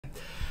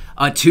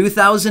A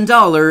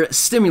 $2,000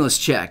 stimulus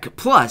check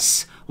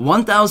plus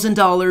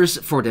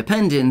 $1,000 for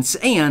dependents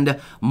and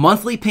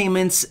monthly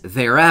payments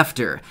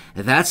thereafter.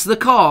 That's the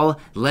call.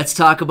 Let's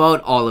talk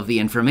about all of the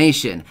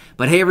information.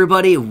 But hey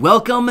everybody,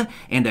 welcome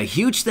and a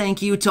huge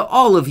thank you to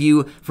all of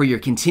you for your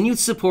continued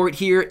support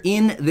here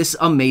in this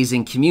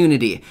amazing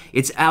community.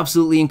 It's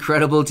absolutely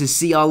incredible to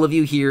see all of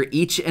you here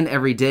each and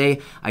every day.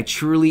 I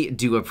truly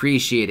do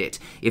appreciate it.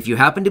 If you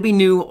happen to be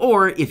new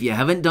or if you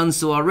haven't done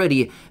so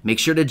already, make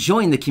sure to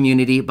join the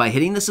community by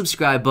hitting the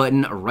subscribe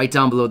button right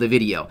down below the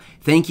video.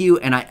 Thank you,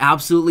 and I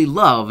absolutely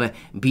love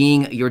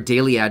being your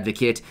daily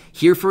advocate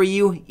here for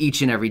you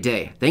each and every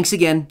day. Thanks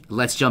again.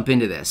 Let's jump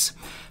into this.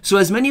 So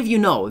as many of you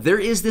know, there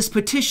is this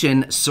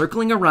petition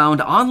circling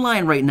around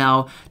online right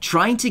now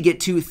trying to get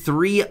to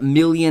 3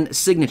 million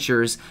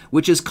signatures,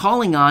 which is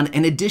calling on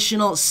an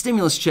additional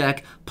stimulus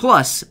check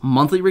plus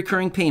monthly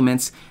recurring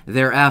payments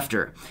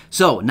thereafter.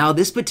 So now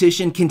this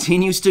petition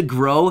continues to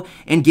grow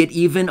and get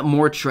even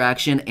more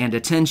traction and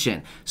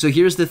attention. So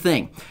here's the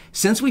thing.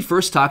 Since we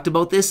first talked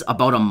about this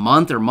about a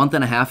month or month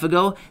and a half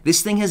ago,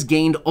 this thing has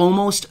gained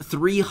almost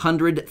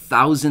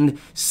 300,000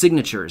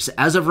 signatures.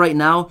 As of right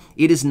now,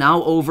 it is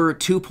now over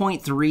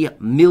 2.3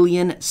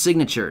 million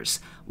signatures.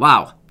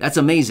 Wow, that's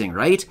amazing,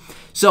 right?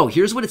 So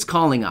here's what it's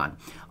calling on.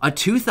 A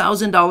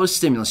 $2,000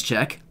 stimulus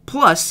check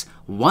plus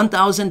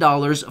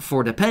 $1,000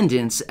 for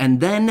dependents and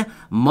then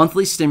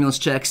monthly stimulus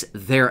checks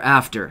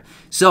thereafter.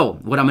 So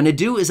what I'm going to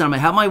do is I'm going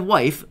to have my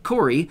wife,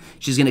 Corey,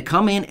 she's going to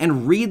come in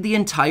and read the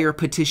entire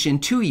petition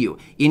to you,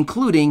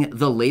 including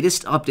the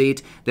latest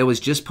update that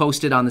was just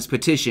posted on this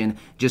petition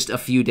just a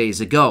few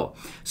days ago.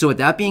 So with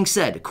that being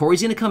said,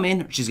 Corey's going to come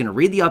in, she's going to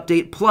read the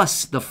update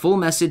plus the full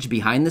message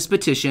behind this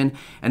petition,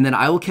 and then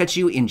I will catch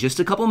you in just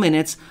a couple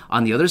minutes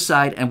on the other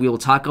side and we will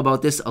talk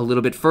about this a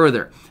little bit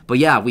further. But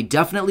yeah, we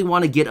definitely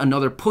want to get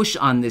another push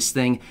on this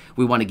thing.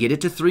 We want to get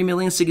it to 3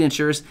 million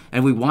signatures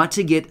and we want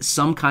to get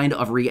some kind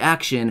of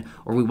reaction,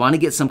 or we want to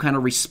get some kind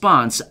of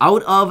response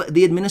out of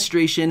the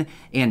administration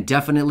and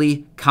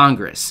definitely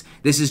Congress.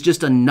 This is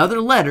just another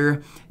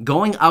letter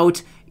going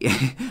out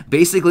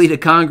basically to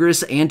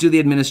Congress and to the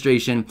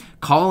administration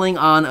calling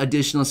on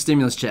additional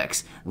stimulus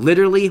checks.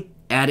 Literally,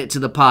 add it to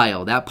the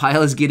pile. That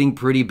pile is getting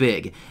pretty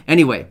big.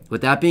 Anyway,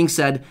 with that being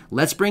said,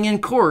 let's bring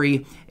in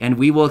Corey and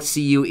we will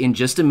see you in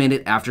just a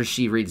minute after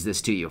she reads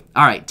this to you.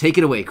 All right, take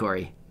it away,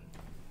 Corey.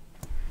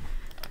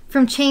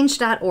 From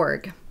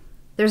change.org,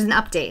 there's an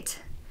update.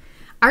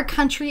 Our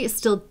country is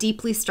still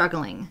deeply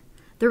struggling.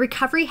 The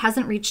recovery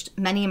hasn't reached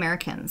many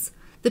Americans.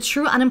 The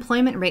true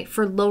unemployment rate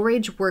for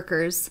low-wage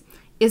workers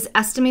is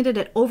estimated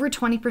at over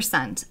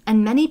 20%,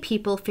 and many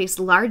people face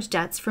large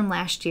debts from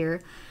last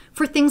year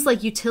for things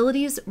like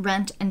utilities,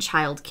 rent, and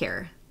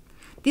childcare.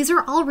 These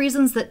are all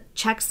reasons that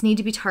checks need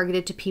to be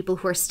targeted to people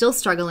who are still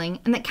struggling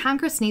and that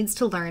Congress needs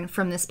to learn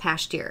from this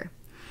past year.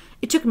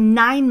 It took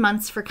 9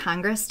 months for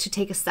Congress to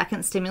take a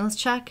second stimulus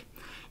check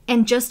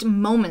and just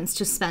moments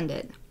to spend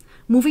it.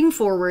 Moving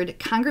forward,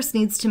 Congress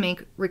needs to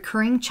make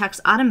recurring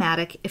checks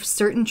automatic if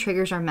certain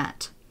triggers are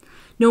met.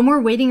 No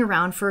more waiting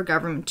around for a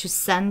government to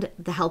send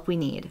the help we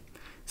need.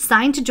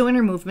 Sign to join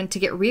our movement to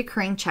get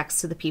recurring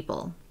checks to the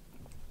people.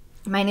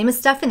 My name is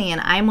Stephanie,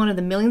 and I am one of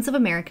the millions of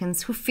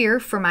Americans who fear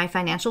for my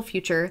financial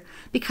future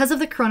because of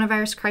the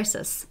coronavirus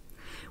crisis.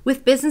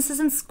 With businesses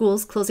and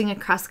schools closing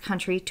across the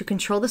country to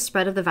control the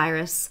spread of the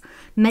virus,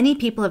 many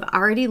people have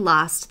already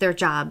lost their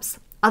jobs.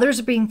 Others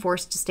are being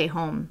forced to stay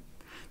home.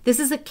 This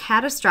is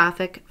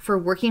catastrophic for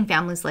working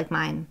families like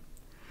mine.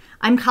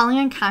 I'm calling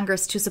on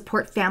Congress to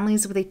support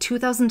families with a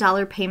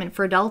 $2,000 payment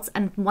for adults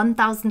and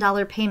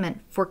 $1,000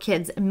 payment for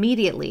kids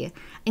immediately,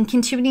 and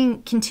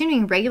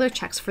continuing regular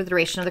checks for the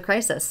duration of the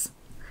crisis.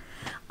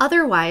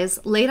 Otherwise,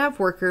 laid-off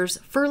workers,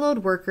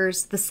 furloughed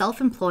workers, the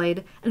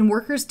self-employed, and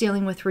workers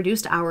dealing with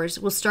reduced hours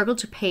will struggle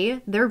to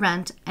pay their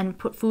rent and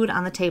put food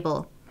on the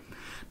table.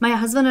 My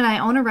husband and I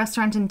own a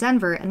restaurant in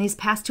Denver, and these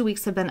past 2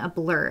 weeks have been a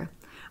blur.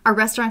 Our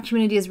restaurant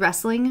community is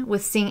wrestling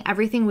with seeing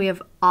everything we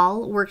have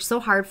all worked so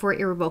hard for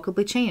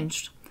irrevocably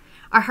changed.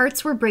 Our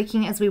hearts were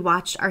breaking as we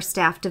watched our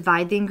staff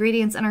divide the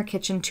ingredients in our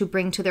kitchen to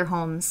bring to their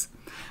homes.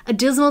 A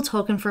dismal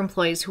token for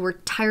employees who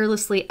work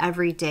tirelessly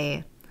every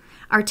day.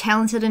 Our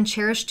talented and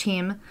cherished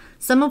team,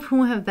 some of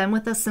whom have been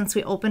with us since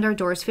we opened our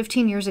doors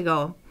 15 years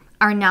ago,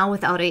 are now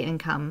without an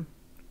income.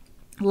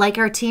 Like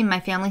our team, my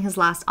family has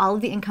lost all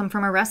of the income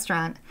from our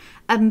restaurant,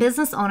 and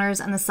business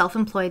owners and the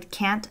self-employed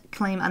can't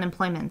claim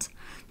unemployment.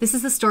 This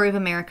is the story of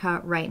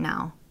America right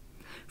now.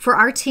 For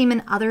our team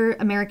and other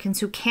Americans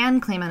who can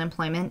claim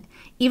unemployment,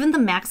 even the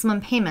maximum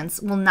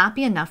payments will not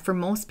be enough for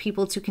most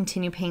people to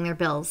continue paying their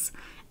bills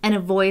and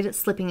avoid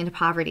slipping into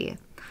poverty.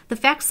 The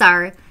facts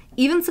are,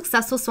 even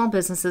successful small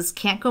businesses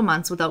can't go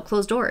months without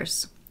closed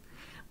doors.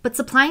 But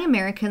supplying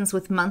Americans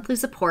with monthly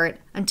support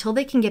until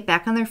they can get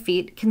back on their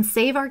feet can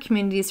save our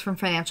communities from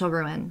financial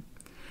ruin.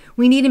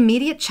 We need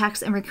immediate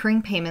checks and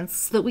recurring payments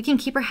so that we can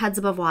keep our heads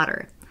above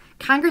water.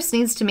 Congress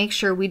needs to make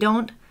sure we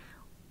don't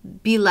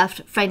be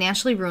left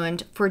financially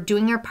ruined for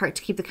doing our part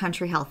to keep the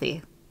country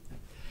healthy.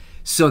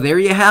 So there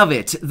you have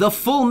it, the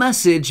full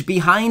message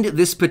behind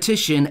this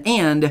petition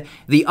and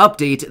the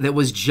update that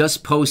was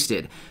just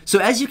posted. So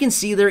as you can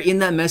see there in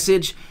that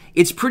message,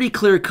 it's pretty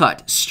clear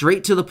cut,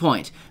 straight to the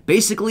point.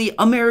 Basically,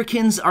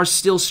 Americans are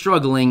still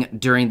struggling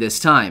during this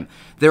time.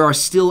 There are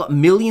still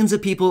millions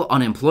of people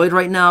unemployed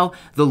right now.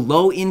 The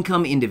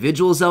low-income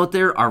individuals out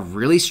there are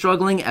really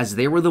struggling as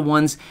they were the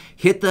ones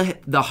hit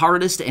the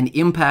hardest and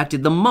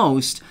impacted the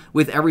most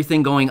with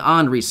everything going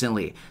on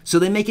recently. So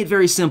they make it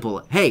very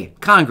simple. Hey,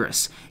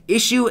 Congress,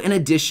 issue an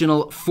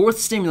additional fourth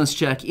stimulus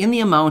check in the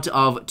amount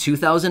of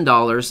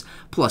 $2,000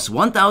 plus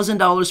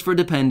 $1,000 for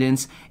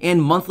dependents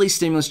and monthly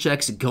stimulus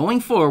checks going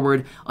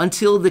forward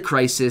until the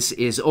crisis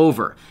is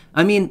over.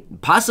 I mean,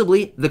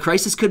 possibly the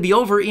crisis could be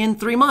over in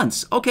 3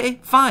 months. Okay,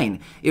 fine.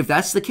 If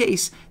that's the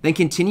case, then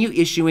continue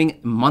issuing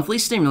monthly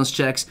stimulus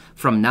checks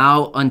from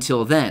now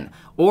until then,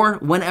 or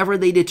whenever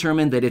they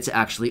determine that it's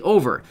actually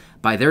over.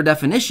 By their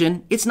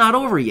definition, it's not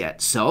over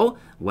yet. So,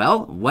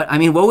 well, what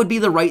would be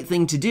the right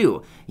thing to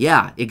do?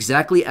 Yeah,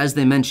 exactly as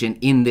they mentioned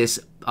in this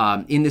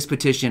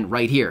petition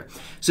right here.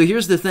 So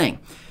here's the thing.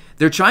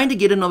 They're trying to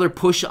get another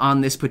push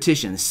on this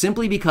petition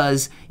simply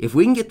because if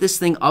we can get this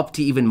thing up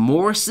to even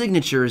more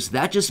signatures,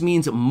 that just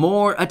means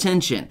more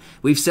attention.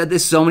 We've said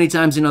this so many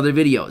times in other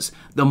videos.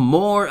 The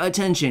more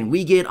attention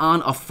we get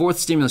on a fourth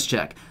stimulus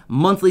check,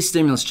 monthly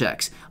stimulus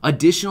checks,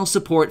 additional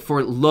support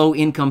for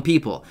low-income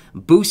people,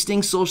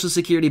 boosting Social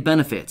Security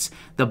benefits,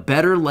 the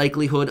better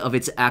likelihood of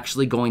it's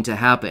actually going to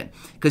happen.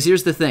 Because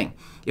here's the thing.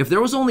 If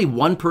there was only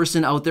one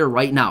person out there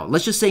right now,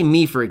 let's just say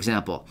me, for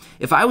example,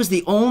 if I was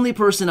the only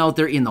person out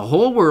there in the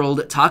whole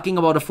world talking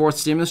about a fourth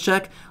stimulus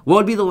check, what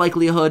would be the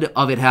likelihood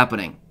of it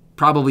happening?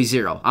 Probably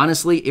zero.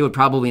 Honestly, it would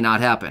probably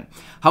not happen.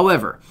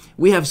 However,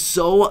 we have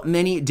so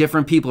many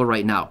different people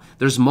right now.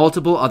 There's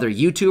multiple other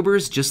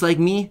YouTubers just like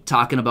me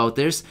talking about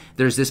this.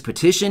 There's this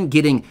petition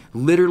getting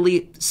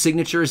literally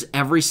signatures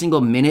every single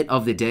minute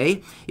of the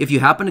day. If you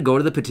happen to go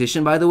to the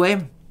petition, by the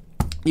way,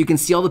 you can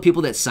see all the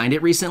people that signed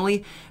it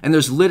recently, and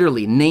there's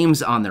literally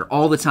names on there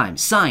all the time.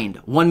 Signed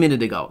 1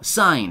 minute ago.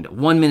 Signed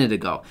 1 minute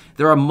ago.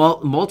 There are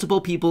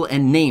multiple people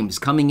and names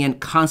coming in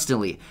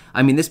constantly.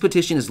 I mean, this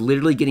petition is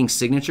literally getting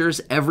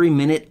signatures every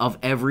minute of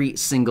every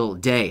single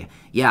day.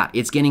 Yeah,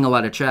 it's getting a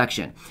lot of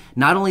traction.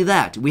 Not only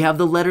that, we have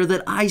the letter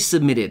that I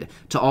submitted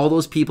to all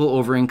those people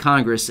over in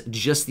Congress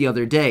just the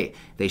other day.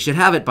 They should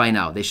have it by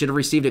now. They should have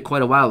received it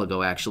quite a while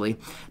ago, actually.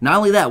 Not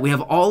only that, we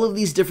have all of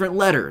these different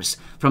letters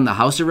from the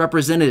House of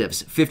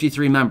Representatives,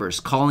 53 members,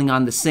 calling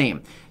on the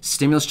same.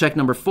 Stimulus check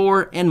number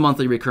 4 and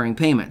monthly recurring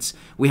payments.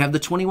 We have the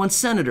 21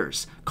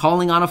 senators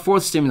calling on a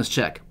fourth stimulus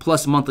check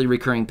plus monthly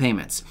recurring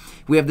payments.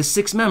 We have the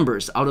 6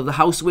 members out of the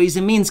House Ways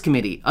and Means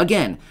Committee.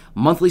 Again,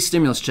 monthly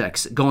stimulus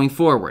checks going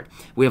forward.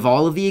 We have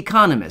all of the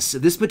economists,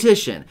 this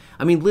petition.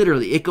 I mean,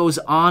 literally, it goes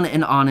on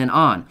and on and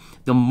on.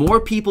 The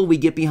more people we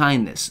get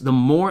behind this, the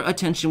more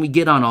attention we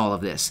get on all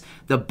of this,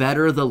 the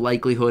better the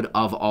likelihood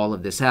of all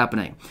of this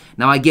happening.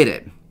 Now, I get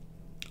it.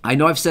 I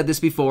know I've said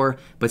this before,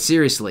 but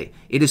seriously,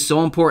 it is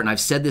so important. I've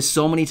said this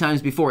so many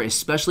times before,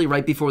 especially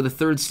right before the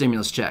third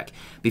stimulus check.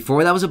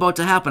 Before that was about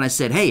to happen, I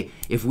said, hey,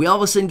 if we all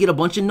of a sudden get a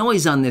bunch of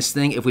noise on this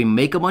thing, if we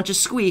make a bunch of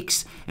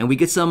squeaks and we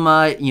get some,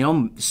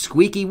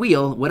 squeaky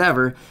wheel,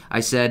 whatever, I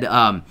said,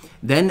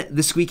 then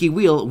the squeaky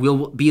wheel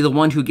will be the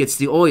one who gets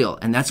the oil.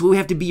 And that's what we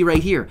have to be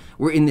right here.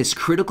 We're in this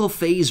critical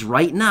phase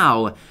right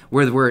now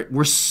where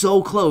we're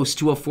so close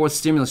to a fourth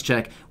stimulus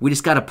check. We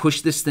just got to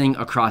push this thing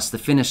across the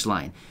finish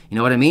line. You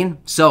know what I mean?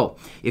 So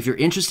if you're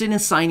interested in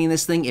signing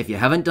this thing, if you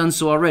haven't done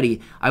so already,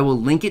 I will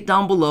link it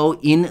down below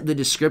in the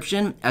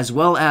description, as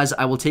well as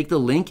I will take the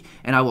link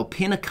and I will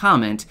pin a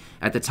comment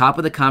at the top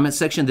of the comment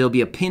section. There'll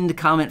be a pinned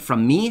comment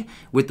from me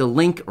with the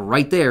link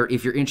right there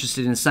if you're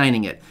interested in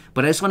signing it.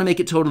 But I just want to make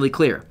it totally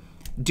clear.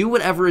 Do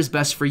whatever is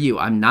best for you.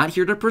 I'm not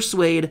here to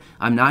persuade.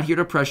 I'm not here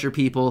to pressure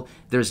people.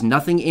 There's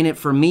nothing in it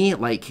for me.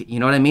 Like, you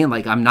know what I mean?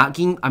 Like, I'm not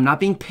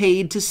being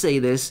paid to say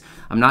this.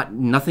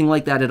 Nothing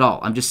like that at all.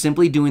 I'm just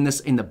simply doing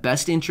this in the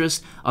best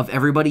interest of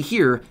everybody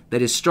here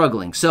that is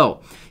struggling. So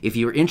if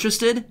you're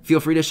interested, feel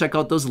free to check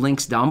out those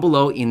links down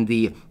below in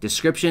the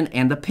description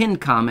and the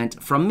pinned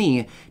comment from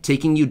me,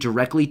 taking you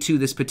directly to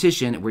this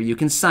petition where you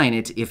can sign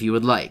it if you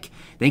would like.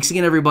 Thanks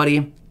again,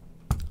 everybody.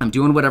 I'm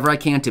doing whatever I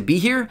can to be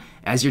here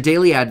as your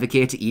daily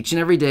advocate each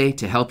and every day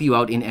to help you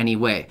out in any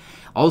way.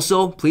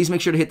 Also, please make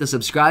sure to hit the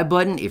subscribe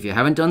button if you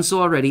haven't done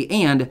so already,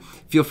 and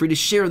feel free to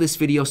share this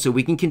video so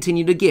we can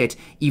continue to get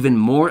even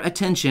more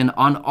attention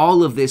on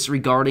all of this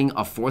regarding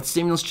a fourth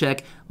stimulus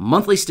check,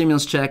 monthly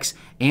stimulus checks,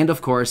 and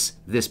of course,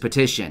 this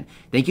petition.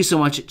 Thank you so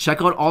much.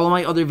 Check out all of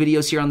my other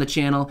videos here on the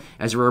channel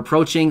as we're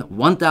approaching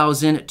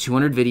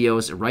 1,200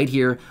 videos right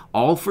here,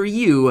 all for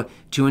you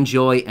to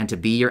enjoy and to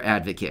be your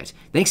advocate.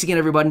 Thanks again,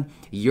 everybody.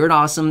 You're an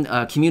awesome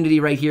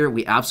community right here.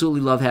 We absolutely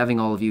love having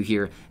all of you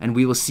here, and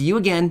we will see you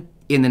again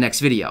in the next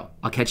video.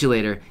 I'll catch you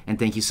later, and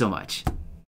thank you so much.